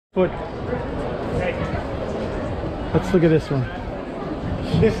Foot. Let's look at this one.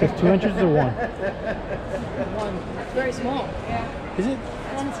 This is 2 inches or one? One. It's very small. Is it?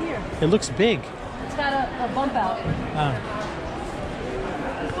 One's here. It looks big. It's got a bump out.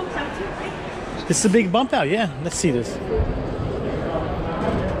 This is a big bump out, yeah. Let's see this.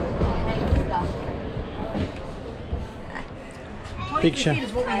 Big shot.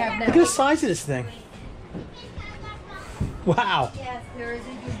 Look at the size of this thing. Wow. Yes, there is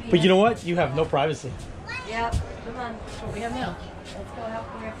a But you know what? You have no privacy. Yep. Come on. That's what we have now. Let's go out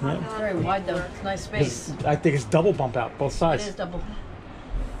there. Yeah. It's very wide though. It's nice space. I think it's double bump out, both It sides. is double.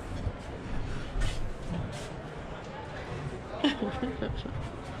 So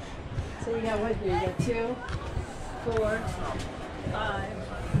you got what here? You got 2, 4, 5.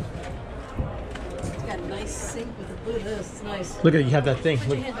 It's got a nice sink with a blue. This is nice. Look at it. You have that thing. Put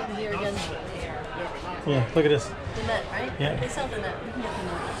Look. your hands over here again. Yeah, look at this. The net, right? Yeah. They sell the net. You can get the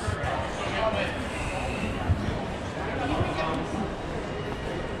net.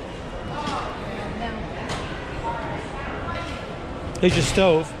 Here's your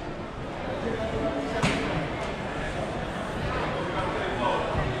stove.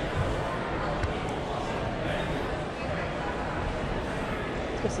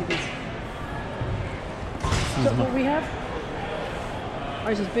 Let's go see these. So what we have?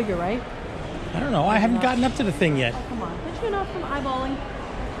 Ours is bigger, right? I don't know. I haven't gotten up to the thing yet. Oh, come on. Don't you know from eyeballing?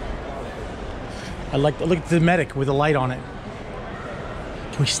 I like to look at the medic with a light on it.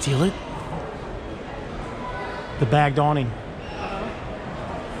 Can we steal it? The bagged awning.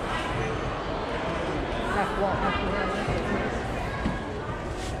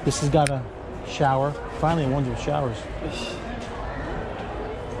 This has got a shower. Finally, one's with showers.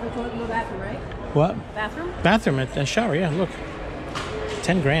 No bathroom, right? What? Bathroom? Bathroom and a shower. Yeah, look.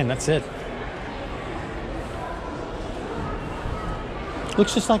 10 grand. That's it.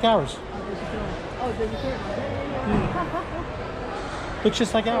 Looks just like ours. Oh, there's a curtain. Looks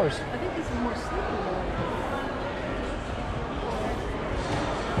just like ours. I think this is more sleepy.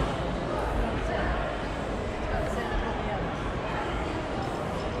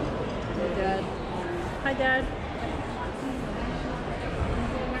 Hey, Dad. Hi, Dad.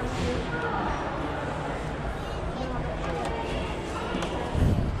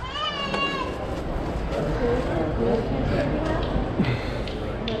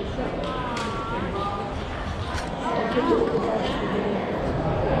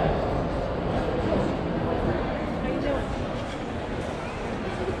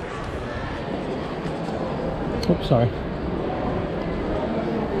 Oops, sorry.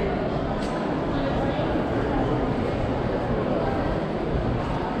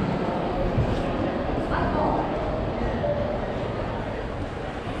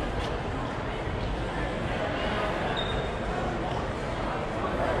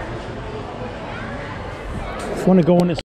 I want to go in this